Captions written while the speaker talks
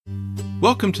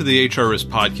Welcome to the HR Risk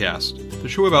Podcast, the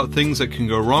show about things that can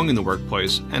go wrong in the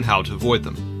workplace and how to avoid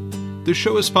them. This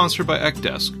show is sponsored by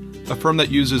ECDesk, a firm that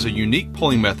uses a unique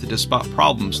polling method to spot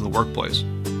problems in the workplace,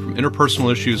 from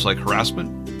interpersonal issues like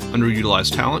harassment,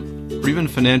 underutilized talent, or even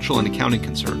financial and accounting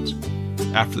concerns.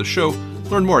 After the show,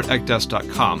 learn more at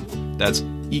ecdesk.com. That's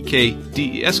EKDESK.com.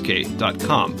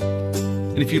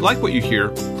 And if you like what you hear,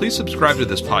 please subscribe to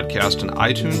this podcast on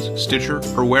iTunes, Stitcher,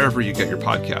 or wherever you get your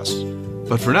podcasts.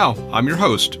 But for now, I'm your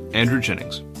host, Andrew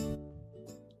Jennings.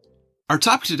 Our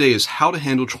topic today is how to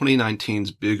handle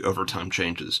 2019's big overtime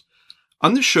changes.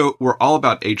 On this show, we're all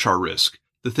about HR risk,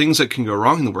 the things that can go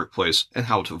wrong in the workplace and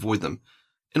how to avoid them.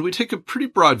 And we take a pretty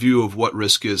broad view of what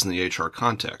risk is in the HR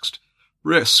context.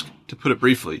 Risk, to put it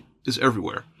briefly, is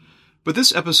everywhere. But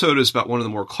this episode is about one of the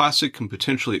more classic and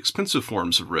potentially expensive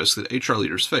forms of risk that HR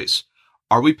leaders face.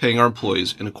 Are we paying our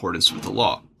employees in accordance with the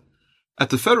law? At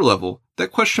the federal level,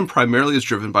 that question primarily is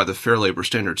driven by the Fair Labor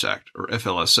Standards Act, or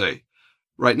FLSA.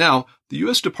 Right now, the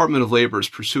U.S. Department of Labor is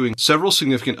pursuing several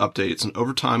significant updates in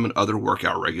overtime and other work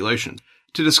hour regulations.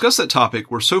 To discuss that topic,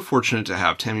 we're so fortunate to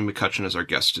have Tammy McCutchen as our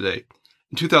guest today.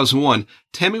 In 2001,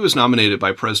 Tammy was nominated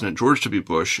by President George W.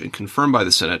 Bush and confirmed by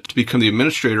the Senate to become the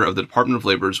administrator of the Department of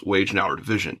Labor's Wage and Hour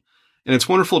Division. And it's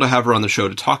wonderful to have her on the show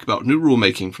to talk about new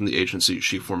rulemaking from the agency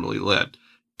she formerly led.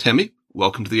 Tammy,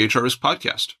 welcome to the HR Risk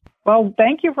Podcast. Well,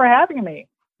 thank you for having me.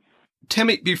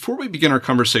 Tammy, before we begin our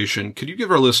conversation, could you give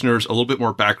our listeners a little bit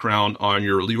more background on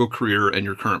your legal career and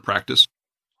your current practice?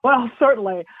 Well,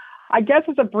 certainly. I guess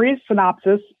as a brief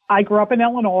synopsis, I grew up in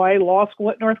Illinois, law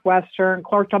school at Northwestern,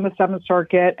 clerked on the Seventh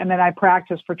Circuit, and then I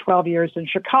practiced for 12 years in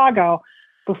Chicago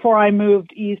before I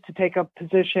moved east to take a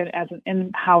position as an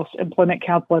in-house employment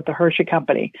counsel at the Hershey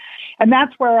Company. And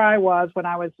that's where I was when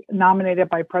I was nominated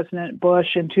by President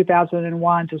Bush in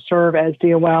 2001 to serve as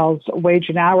DOL's Wage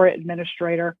and Hour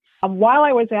Administrator. While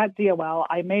I was at DOL,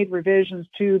 I made revisions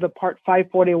to the Part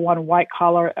 541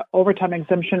 white-collar overtime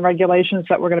exemption regulations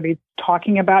that we're going to be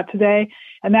talking about today.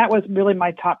 And that was really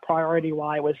my top priority while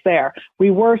I was there. We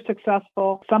were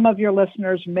successful. Some of your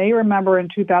listeners may remember in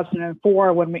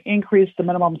 2004 when we increased the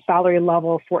minimum salary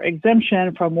level for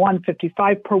exemption from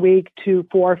 $155 per week to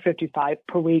 $455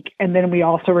 per week. And then we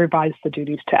also revised the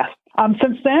duties test.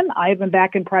 Since then, I've been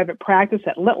back in private practice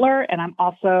at Littler, and I'm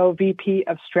also VP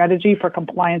of Strategy for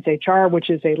ComplianceHR, which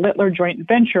is a Littler joint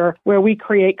venture where we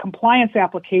create compliance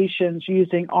applications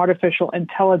using artificial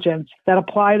intelligence that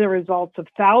apply the results of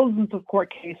thousands of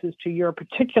court cases to your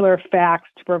particular facts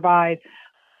to provide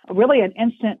really an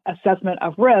instant assessment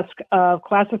of risk of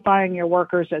classifying your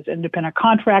workers as independent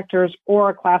contractors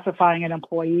or classifying an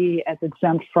employee as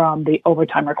exempt from the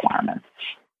overtime requirements.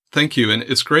 Thank you. And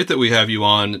it's great that we have you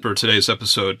on for today's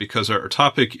episode because our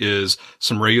topic is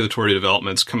some regulatory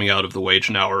developments coming out of the Wage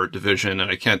and Hour Division.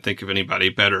 And I can't think of anybody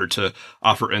better to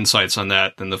offer insights on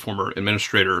that than the former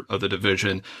administrator of the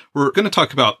division. We're going to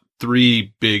talk about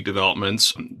three big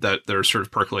developments that are sort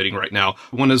of percolating right now.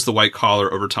 One is the white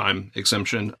collar overtime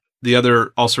exemption. The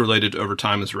other, also related to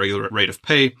overtime, is regular rate of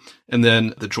pay, and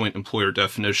then the joint employer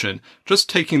definition. Just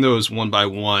taking those one by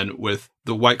one, with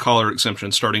the white-collar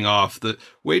exemption starting off, the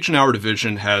Wage and Hour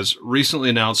Division has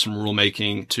recently announced some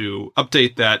rulemaking to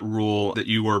update that rule that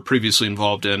you were previously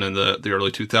involved in the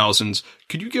early 2000s.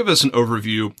 Could you give us an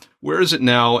overview? Where is it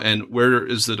now, and where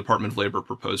is the Department of Labor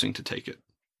proposing to take it?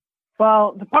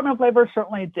 Well, the Department of Labor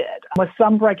certainly did. With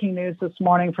some breaking news this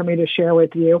morning for me to share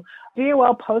with you,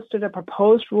 DOL posted a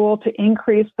proposed rule to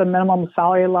increase the minimum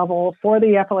salary level for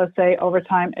the FLSA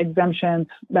overtime exemptions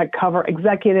that cover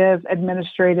executive,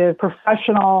 administrative,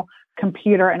 professional,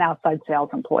 computer, and outside sales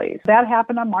employees. That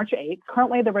happened on March 8th.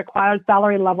 Currently, the required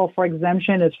salary level for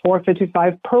exemption is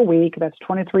 $455 per week. That's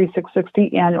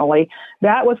 $23,660 annually.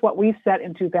 That was what we set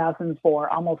in 2004,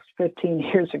 almost 15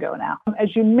 years ago now.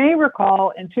 As you may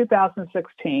recall, in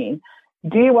 2016,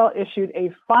 DOL issued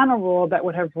a final rule that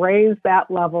would have raised that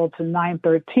level to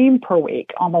 $913 per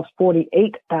week, almost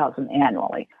 $48,000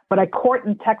 annually. But a court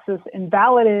in Texas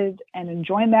invalidated and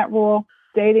enjoined that rule,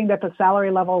 stating that the salary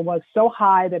level was so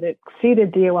high that it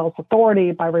exceeded DOL's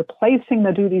authority by replacing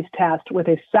the duties test with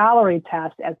a salary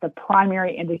test as the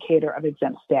primary indicator of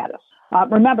exempt status.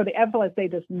 Remember, the FLSA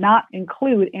does not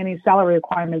include any salary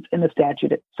requirements in the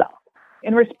statute itself.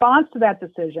 In response to that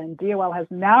decision, DOL has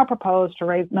now proposed to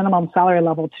raise minimum salary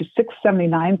level to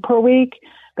 $679 per week.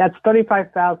 That's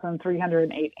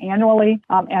 $35,308 annually.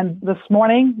 And this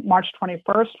morning, March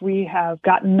 21st, we have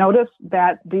gotten notice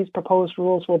that these proposed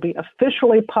rules will be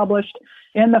officially published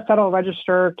in the Federal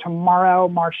Register tomorrow,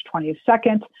 March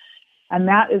 22nd. And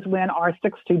that is when our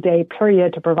 60-day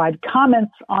period to provide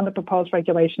comments on the proposed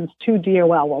regulations to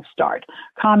DOL will start.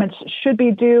 Comments should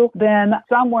be due then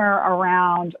somewhere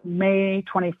around May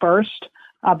 21st,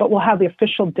 but we'll have the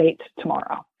official date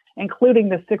tomorrow, including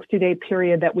the 60-day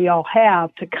period that we all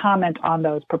have to comment on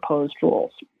those proposed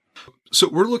rules. So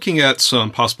we're looking at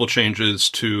some possible changes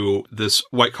to this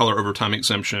white-collar overtime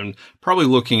exemption, probably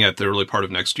looking at the early part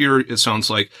of next year, it sounds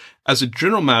like. As a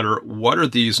general matter, what are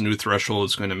these new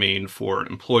thresholds going to mean for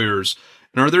employers?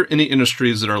 And are there any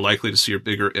industries that are likely to see a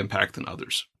bigger impact than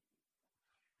others?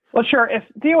 Well, sure. If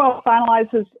DOL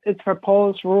finalizes its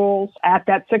proposed rules at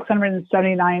that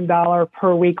 $679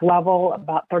 per week level,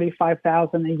 about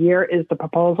 $35,000 a year is the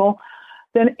proposal,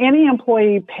 then any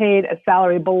employee paid a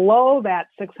salary below that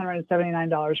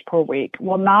 $679 per week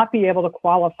will not be able to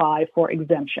qualify for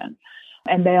exemption.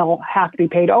 And they'll have to be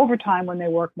paid overtime when they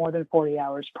work more than 40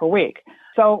 hours per week.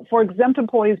 So for exempt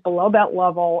employees below that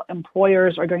level,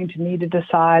 employers are going to need to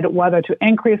decide whether to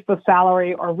increase the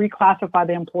salary or reclassify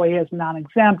the employee as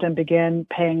non-exempt and begin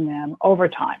paying them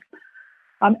overtime.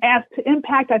 As to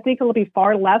impact, I think it'll be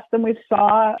far less than we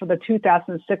saw for the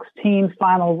 2016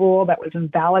 final rule that was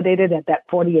invalidated at that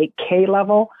 48K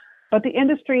level. But the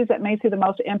industries that may see the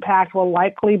most impact will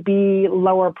likely be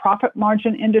lower profit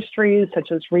margin industries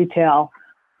such as retail,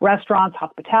 restaurants,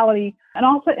 hospitality, and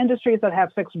also industries that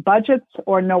have fixed budgets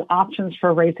or no options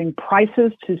for raising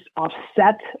prices to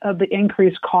offset the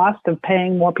increased cost of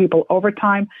paying more people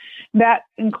overtime. That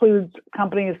includes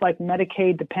companies like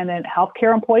Medicaid-dependent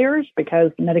healthcare employers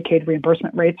because Medicaid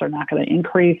reimbursement rates are not going to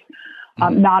increase.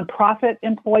 Nonprofit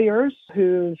employers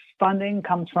whose funding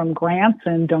comes from grants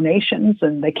and donations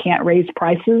and they can't raise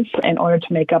prices in order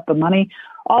to make up the money.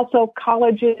 Also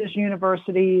colleges,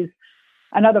 universities,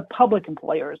 and other public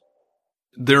employers.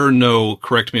 There are no,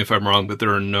 correct me if I'm wrong, but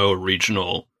there are no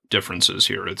regional differences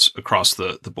here. It's across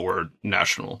the board,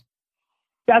 national.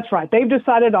 That's right. They've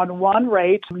decided on one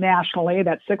rate nationally,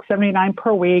 that's $679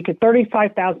 per week at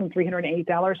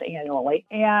 $35,308 annually.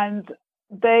 And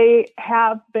they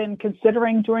have been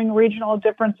considering doing regional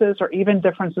differences or even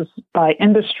differences by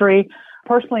industry.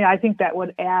 Personally, I think that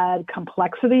would add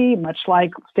complexity, much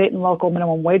like state and local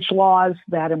minimum wage laws,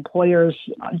 that employers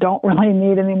don't really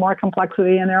need any more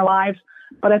complexity in their lives.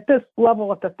 But at this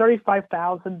level, at the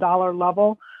 $35,000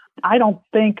 level, I don't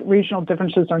think regional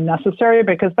differences are necessary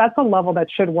because that's a level that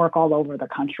should work all over the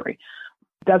country.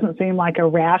 It doesn't seem like a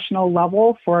rational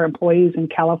level for employees in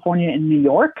California and New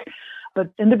York. But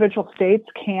individual states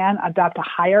can adopt a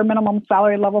higher minimum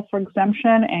salary level for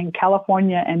exemption, and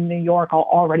California and New York are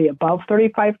already above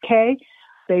 $35K.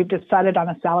 They've decided on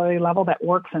a salary level that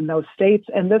works in those states,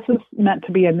 and this is meant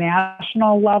to be a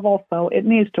national level, so it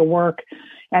needs to work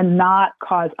and not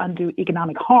cause undue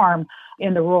economic harm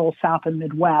in the rural South and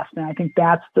Midwest. And I think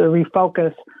that's the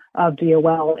refocus of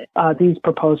DOL, these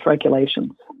proposed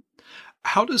regulations.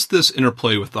 How does this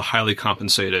interplay with the highly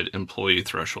compensated employee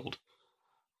threshold?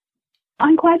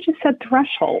 I'm glad you said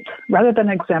threshold rather than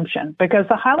exemption, because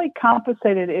the highly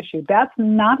compensated issue, that's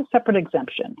not a separate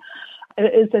exemption.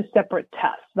 It is a separate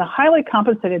test. The highly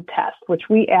compensated test, which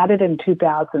we added in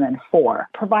 2004,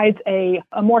 provides a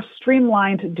more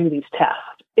streamlined duties test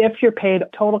if you're paid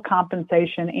total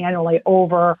compensation annually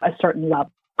over a certain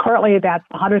level. Currently, that's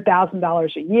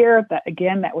 $100,000 a year. That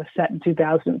was set in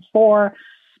 2004.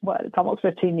 It's almost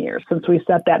 15 years since we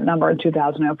set that number in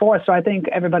 2004. So I think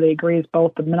everybody agrees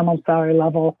both the minimum salary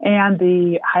level and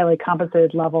the highly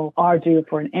compensated level are due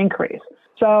for an increase.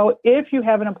 So if you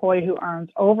have an employee who earns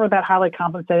over that highly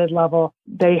compensated level,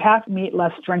 they have to meet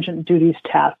less stringent duties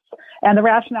tests. And the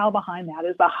rationale behind that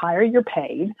is the higher you're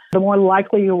paid, the more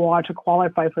likely you are to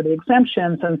qualify for the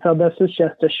exemptions. And so this is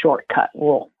just a shortcut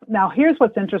rule. Now, here's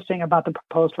what's interesting about the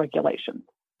proposed regulations.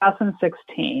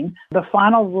 2016, the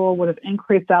final rule would have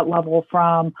increased that level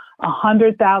from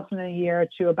 $100,000 a year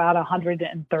to about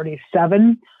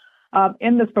 $137,000.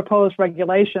 In this proposed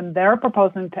regulation, they're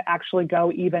proposing to actually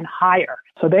go even higher.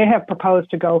 So they have proposed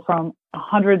to go from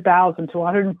 $100,000 to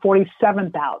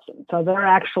 $147,000. So they're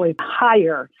actually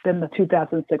higher than the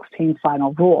 2016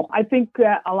 final rule. I think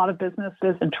that a lot of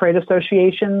businesses and trade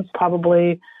associations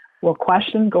probably will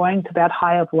question going to that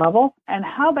high of level and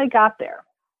how they got there.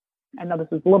 I know this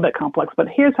is a little bit complex, but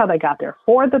here's how they got there.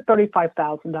 For the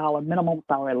 $35,000 minimum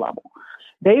salary level,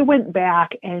 they went back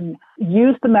and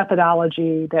used the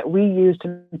methodology that we used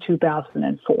in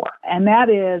 2004. And that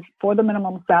is, for the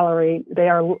minimum salary, they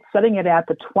are setting it at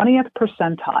the 20th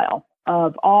percentile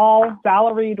of all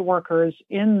salaried workers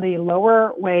in the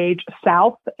lower wage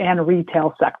South and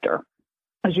retail sector.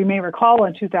 As you may recall,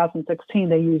 in 2016,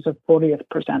 they used a 40th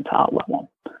percentile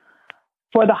level.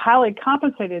 For the highly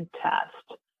compensated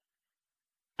test,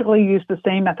 basically used the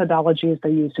same methodology as they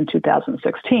used in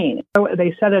 2016. So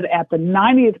they set it at the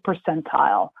 90th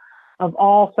percentile of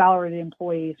all salaried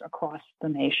employees across the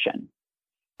nation.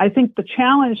 I think the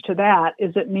challenge to that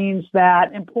is it means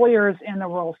that employers in the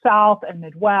rural South and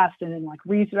Midwest and in like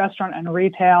restaurant and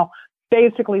retail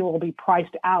basically will be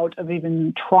priced out of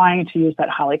even trying to use that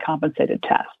highly compensated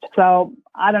test. So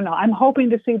I don't know. I'm hoping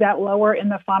to see that lower in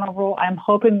the final rule. I'm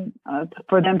hoping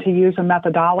for them to use a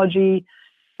methodology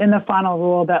in the final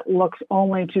rule that looks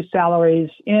only to salaries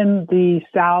in the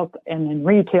South and in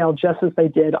retail, just as they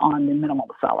did on the minimum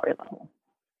salary level.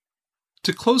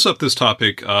 To close up this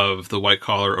topic of the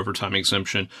white-collar overtime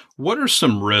exemption, what are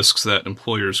some risks that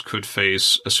employers could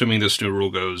face, assuming this new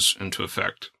rule goes into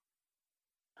effect?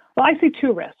 Well, I see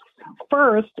two risks.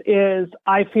 First is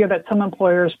I fear that some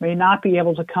employers may not be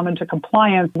able to come into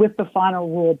compliance with the final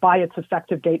rule by its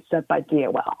effective date set by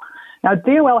DOL. Now,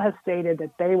 DOL has stated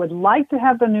that they would like to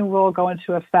have the new rule go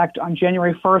into effect on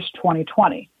January 1st,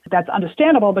 2020. That's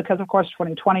understandable because, of course,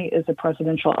 2020 is a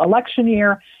presidential election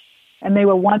year, and they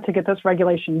will want to get this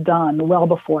regulation done well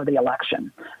before the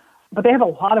election. But they have a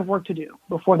lot of work to do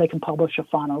before they can publish a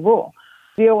final rule.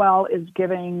 DOL is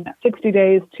giving 60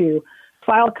 days to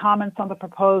file comments on the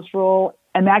proposed rule,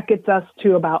 and that gets us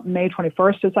to about May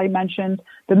 21st, as I mentioned.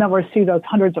 Then they'll receive those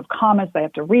hundreds of comments. They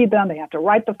have to read them. They have to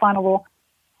write the final rule.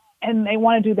 And they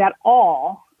want to do that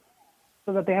all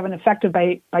so that they have an effective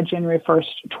date by January 1st,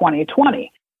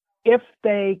 2020. If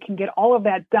they can get all of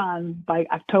that done by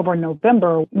October,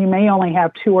 November, you may only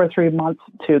have 2 or 3 months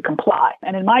to comply.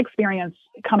 And in my experience,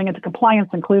 coming into compliance,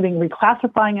 including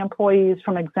reclassifying employees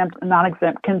from exempt and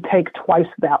non-exempt, can take twice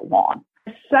that long.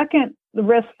 Second, the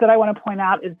risk that I want to point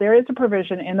out is there is a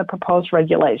provision in the proposed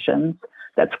regulations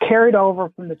that's carried over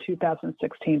from the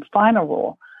 2016 final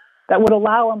rule that would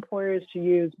allow employers to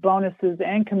use bonuses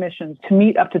and commissions to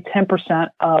meet up to 10%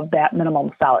 of that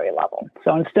minimum salary level.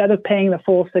 So instead of paying the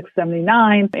full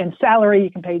 $679 in salary, you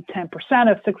can pay 10%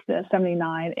 of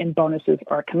 $679 in bonuses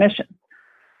or commissions.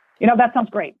 You know, that sounds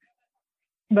great.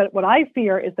 But what I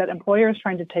fear is that employers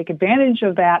trying to take advantage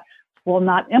of that will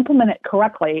not implement it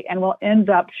correctly and will end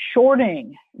up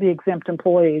shorting the exempt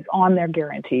employees on their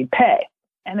guaranteed pay.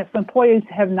 And if employees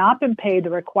have not been paid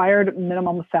the required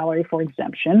minimum salary for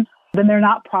exemption, then they're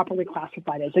not properly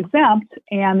classified as exempt,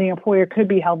 and the employer could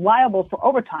be held liable for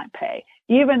overtime pay,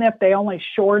 even if they only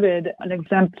shorted an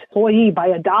exempt employee by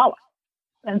 $1.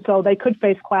 And so they could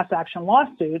face class action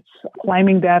lawsuits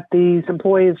claiming that these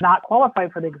employees not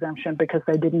qualified for the exemption because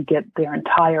they didn't get their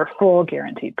entire full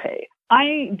guaranteed pay.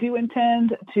 I do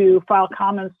intend to file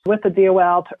comments with the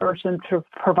DOL to urge them to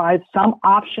provide some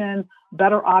option,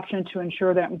 better option to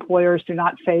ensure that employers do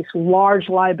not face large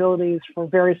liabilities for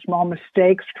very small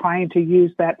mistakes trying to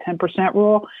use that 10%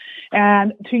 rule.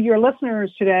 And to your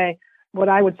listeners today, what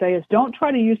I would say is don't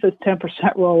try to use this 10%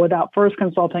 rule without first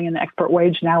consulting an expert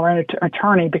wage and hour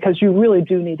attorney, because you really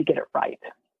do need to get it right.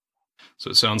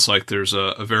 So it sounds like there's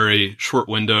a very short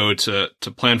window to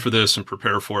plan for this and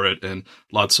prepare for it, and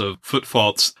lots of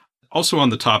footfalls. Also on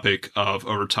the topic of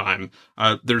overtime,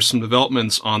 there's some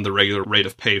developments on the regular rate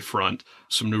of pay front,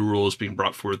 some new rules being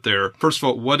brought forward there. First of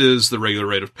all, what is the regular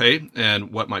rate of pay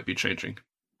and what might be changing?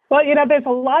 Well, you know, there's a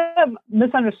lot of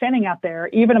misunderstanding out there,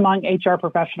 even among HR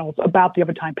professionals, about the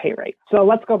overtime pay rate. So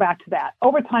let's go back to that.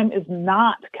 Overtime is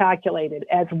not calculated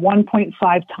as 1.5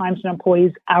 times an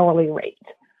employee's hourly rate.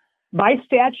 By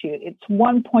statute, it's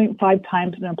 1.5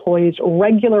 times an employee's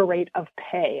regular rate of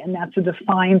pay, and that's a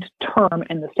defined term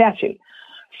in the statute.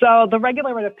 So the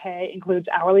regular rate of pay includes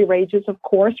hourly wages, of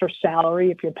course, or salary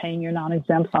if you're paying your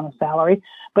non-exempts on a salary,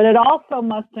 but it also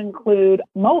must include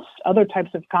most other types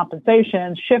of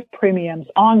compensation, shift premiums,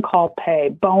 on-call pay,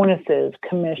 bonuses,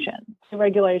 commissions. The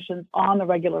regulations on the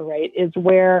regular rate is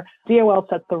where DOL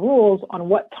sets the rules on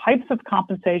what types of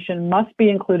compensation must be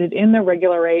included in the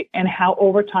regular rate and how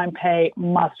overtime pay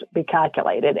must be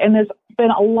calculated. And there's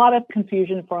been a lot of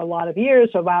confusion for a lot of years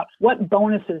about what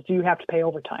bonuses do you have to pay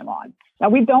overtime on. Now,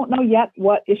 we don't know yet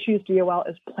what issues DOL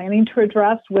is planning to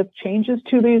address with changes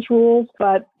to these rules,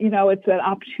 but, you know, it's an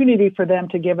opportunity for them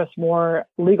to give us more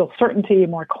legal certainty,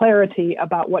 more clarity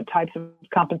about what types of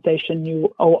compensation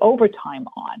you owe overtime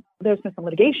on. There's been some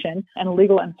litigation and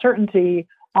legal uncertainty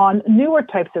on newer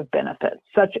types of benefits,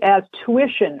 such as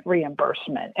tuition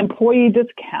reimbursement, employee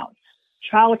discounts,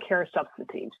 child care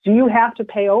subsidies. Do you have to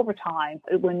pay overtime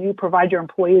when you provide your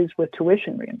employees with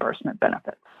tuition reimbursement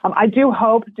benefits? I do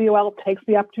hope DOL takes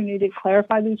the opportunity to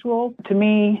clarify these rules. To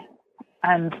me,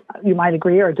 and you might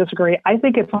agree or disagree, I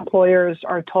think if employers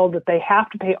are told that they have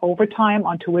to pay overtime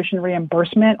on tuition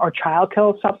reimbursement or child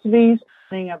care subsidies,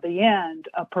 of the end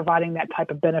of providing that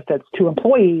type of benefits to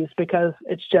employees because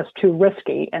it's just too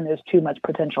risky and there's too much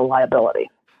potential liability.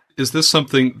 Is this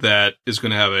something that is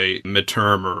going to have a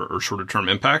midterm or shorter term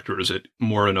impact, or is it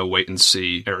more in a wait and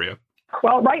see area?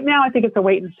 Well, right now, I think it's a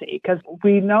wait and see because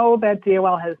we know that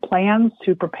DOL has plans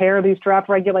to prepare these draft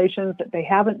regulations that they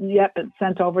haven't yet been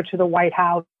sent over to the White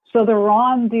House. So they're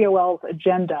on DOL's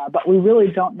agenda, but we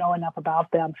really don't know enough about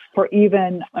them for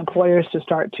even employers to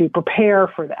start to prepare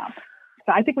for them.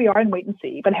 So I think we are in wait and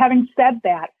see. But having said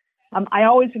that, I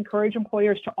always encourage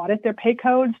employers to audit their pay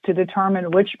codes to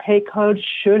determine which pay codes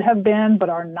should have been but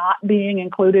are not being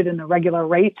included in the regular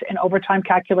rate and overtime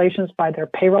calculations by their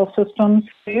payroll systems.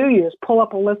 So you use pull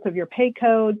up a list of your pay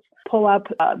codes, pull up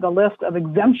the list of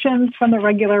exemptions from the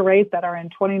regular rate that are in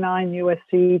 29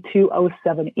 U.S.C.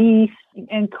 207E.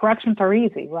 And corrections are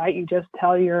easy, right? You just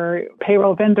tell your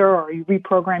payroll vendor or you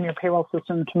reprogram your payroll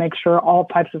system to make sure all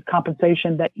types of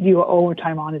compensation that you owe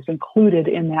overtime on is included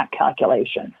in that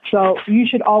calculation. So you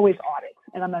should always audit.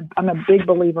 And I'm a big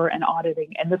believer in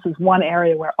auditing. And this is one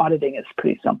area where auditing is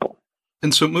pretty simple.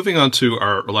 And so moving on to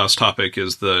our last topic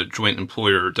is the joint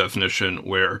employer definition,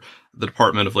 where the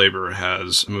Department of Labor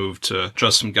has moved to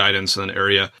adjust some guidance in an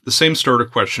area. The same starter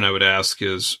question I would ask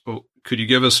is, could you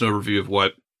give us an overview of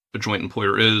what a joint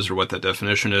employer is or what that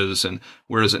definition is and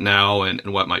where is it now and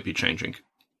what might be changing?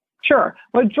 Sure.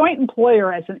 Well, joint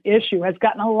employer as an issue has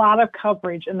gotten a lot of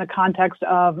coverage in the context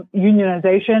of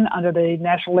unionization under the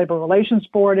National Labor Relations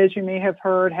Board, as you may have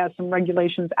heard, has some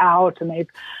regulations out, and they've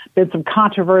been some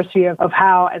controversy of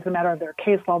how, as a matter of their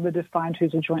case law, they define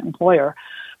who's a joint employer.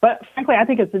 But frankly, I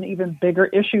think it's an even bigger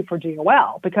issue for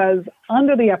DOL because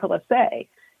under the FLSA,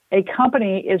 a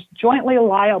company is jointly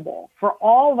liable for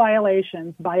all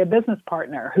violations by a business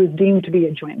partner who's deemed to be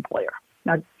a joint employer.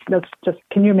 Now,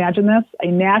 can you imagine this? A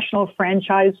national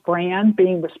franchise brand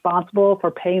being responsible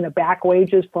for paying the back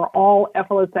wages for all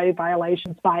FLSA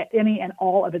violations by any and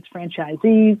all of its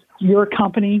franchisees. Your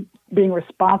company being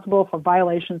responsible for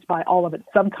violations by all of its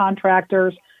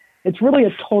subcontractors. It's really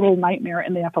a total nightmare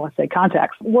in the FLSA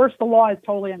context. Worse, the law is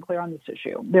totally unclear on this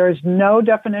issue. There is no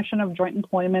definition of joint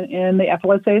employment in the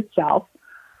FLSA itself.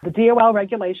 The DOL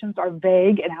regulations are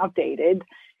vague and outdated.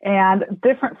 And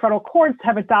different federal courts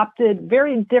have adopted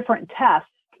very different tests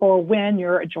for when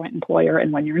you're a joint employer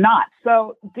and when you're not.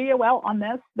 So DOL on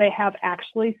this, they have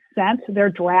actually sent their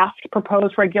draft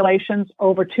proposed regulations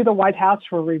over to the White House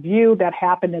for review. That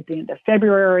happened at the end of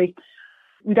February.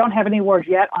 We don't have any word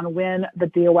yet on when the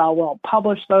DOL will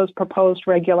publish those proposed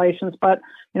regulations, but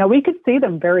we could see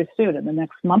them very soon in the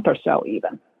next month or so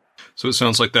even. So it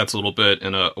sounds like that's a little bit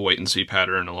in a wait and see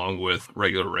pattern along with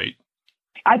regular rate.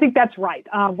 I think that's right.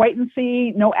 Wait and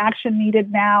see, no action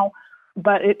needed now,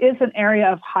 but it is an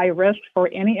area of high risk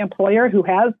for any employer who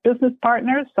has business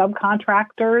partners,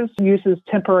 subcontractors, uses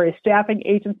temporary staffing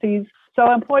agencies.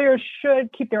 So employers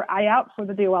should keep their eye out for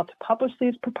the DOL to publish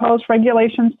these proposed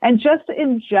regulations. And just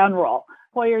in general,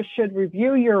 employers should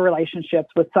review your relationships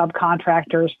with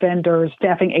subcontractors, vendors,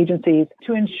 staffing agencies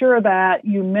to ensure that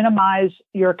you minimize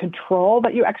your control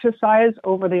that you exercise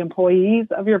over the employees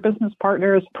of your business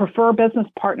partners. Prefer business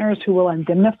partners who will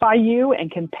indemnify you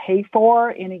and can pay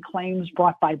for any claims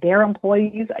brought by their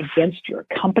employees against your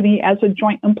company as a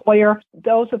joint employer.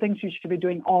 Those are things you should be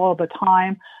doing all the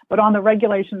time. But on the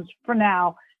regulations for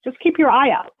now, just keep your eye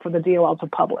out for the DOL to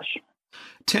publish.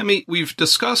 Tammy, we've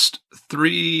discussed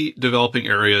 3 developing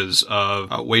areas of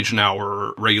wage and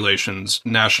hour regulations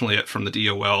nationally from the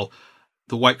DOL,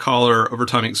 the white-collar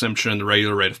overtime exemption, the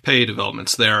regular rate of pay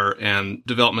developments there, and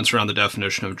developments around the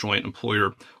definition of joint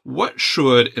employer. What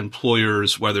should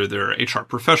employers, whether they're HR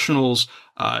professionals,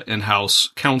 in-house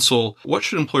counsel, what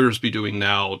should employers be doing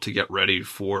now to get ready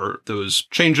for those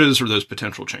changes or those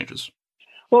potential changes?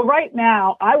 Well, right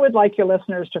now, I would like your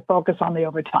listeners to focus on the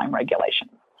overtime regulation.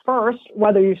 First,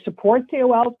 whether you support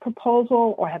DOL's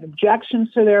proposal or have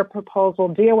objections to their proposal,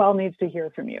 DOL needs to hear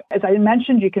from you. As I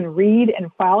mentioned, you can read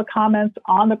and file comments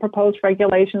on the proposed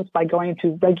regulations by going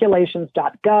to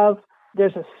regulations.gov.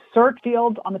 There's a search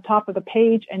field on the top of the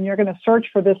page, and you're going to search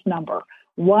for this number,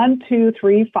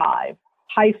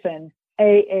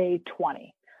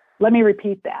 1235-AA20. Let me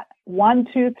repeat that,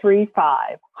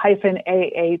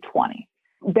 1235-AA20.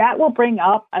 That will bring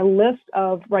up a list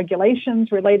of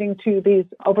regulations relating to these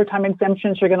overtime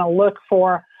exemptions. You're going to look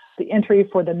for the entry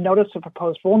for the notice of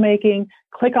proposed rulemaking.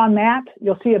 Click on that.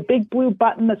 You'll see a big blue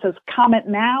button that says comment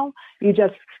now. You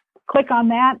just click on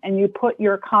that and you put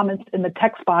your comments in the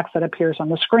text box that appears on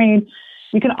the screen.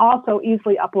 You can also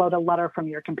easily upload a letter from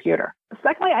your computer.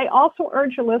 Secondly, I also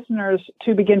urge your listeners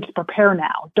to begin to prepare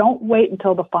now. Don't wait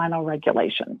until the final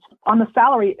regulations. On the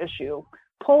salary issue,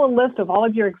 pull a list of all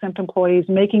of your exempt employees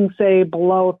making, say,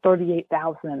 below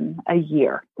 $38,000 a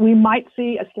year. We might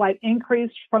see a slight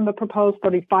increase from the proposed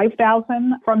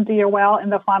 $35,000 from DOL in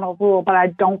the final rule, but I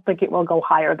don't think it will go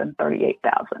higher than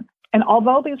 $38,000. And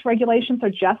although these regulations are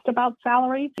just about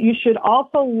salary, you should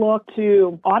also look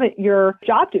to audit your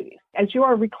job duties. As you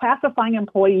are reclassifying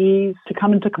employees to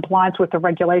come into compliance with the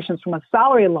regulations from a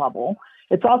salary level,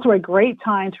 it's also a great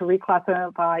time to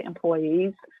reclassify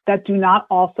employees that do not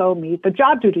also meet the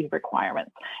job duty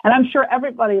requirements. And I'm sure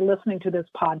everybody listening to this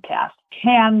podcast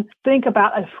can think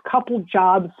about a couple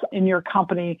jobs in your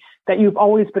company that you've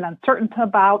always been uncertain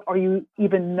about, or you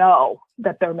even know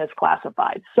that they're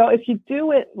misclassified. So if you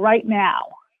do it right now,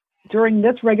 during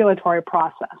this regulatory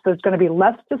process, there's going to be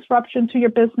less disruption to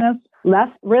your business, less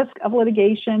risk of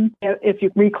litigation if you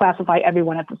reclassify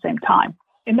everyone at the same time.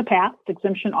 In the past,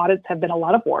 exemption audits have been a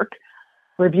lot of work,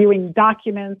 reviewing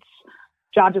documents,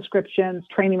 job descriptions,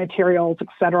 training materials, et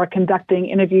cetera, conducting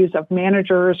interviews of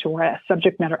managers who are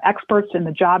subject matter experts in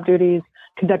the job duties,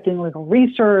 conducting legal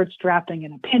research, drafting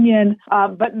an opinion.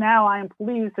 But now I am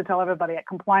pleased to tell everybody at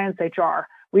Compliance HR,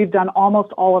 we've done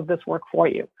almost all of this work for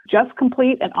you. Just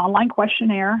complete an online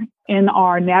questionnaire in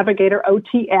our Navigator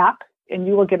OT app, and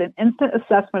you will get an instant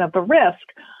assessment of the risk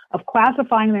of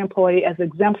classifying the employee as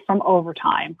exempt from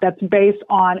overtime. That's based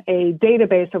on a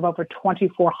database of over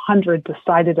 2,400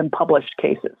 decided and published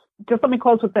cases. Just let me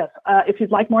close with this. If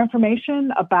you'd like more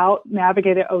information about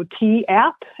Navigator OT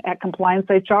app at Compliance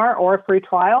HR or a free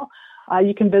trial,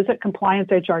 you can visit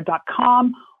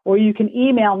ComplianceHR.com, or you can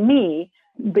email me.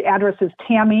 The address is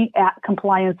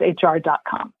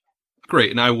tammy@ComplianceHR.com.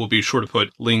 Great, and I will be sure to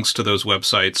put links to those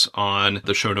websites on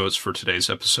the show notes for today's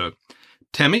episode.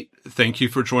 Tammy, thank you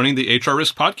for joining the HR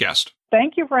Risk Podcast.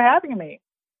 Thank you for having me.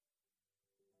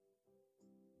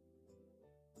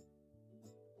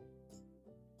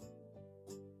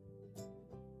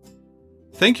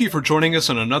 Thank you for joining us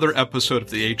on another episode of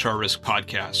the HR Risk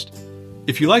Podcast.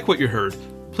 If you like what you heard,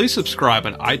 please subscribe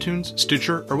on iTunes,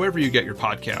 Stitcher, or wherever you get your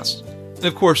podcasts. And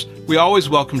of course, we always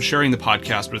welcome sharing the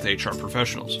podcast with HR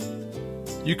professionals.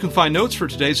 You can find notes for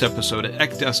today's episode at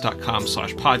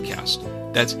ekdesk.com/podcast.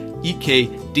 That's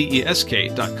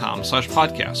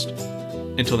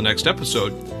ekdesk.com/podcast. Until the next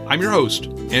episode, I'm your host,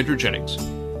 Andrew Jennings.